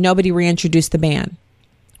 nobody reintroduced the ban.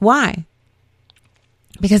 Why?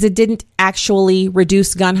 Because it didn't actually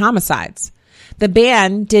reduce gun homicides. The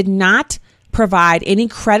ban did not provide any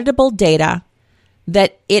creditable data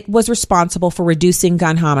that it was responsible for reducing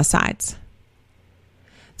gun homicides.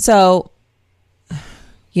 So,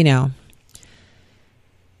 you know,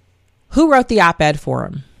 who wrote the op-ed for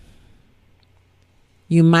him?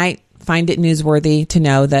 You might find it newsworthy to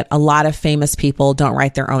know that a lot of famous people don't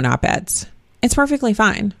write their own op-eds. It's perfectly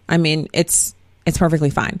fine. I mean, it's perfectly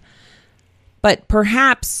fine. But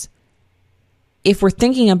perhaps if we're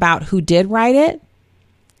thinking about who did write it,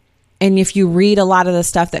 and if you read a lot of the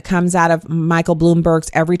stuff that comes out of Michael Bloomberg's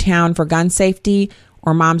Everytown for Gun Safety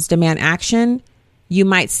or Moms Demand Action, you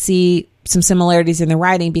might see some similarities in the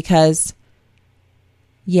writing because,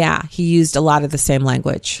 yeah, he used a lot of the same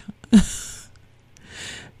language.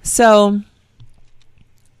 So,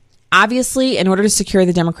 obviously, in order to secure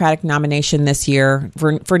the Democratic nomination this year,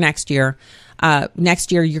 for next year,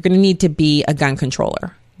 you're going to need to be a gun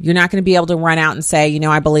controller. You're not going to be able to run out and say, you know,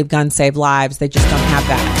 I believe guns save lives. They just don't have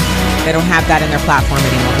that. They don't have that in their platform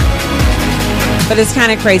anymore. But it's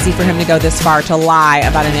kind of crazy for him to go this far to lie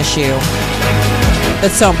about an issue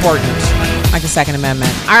that's so important, like the Second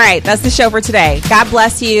Amendment. All right, that's the show for today. God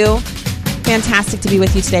bless you. Fantastic to be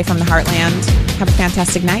with you today from the Heartland. Have a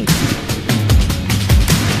fantastic night.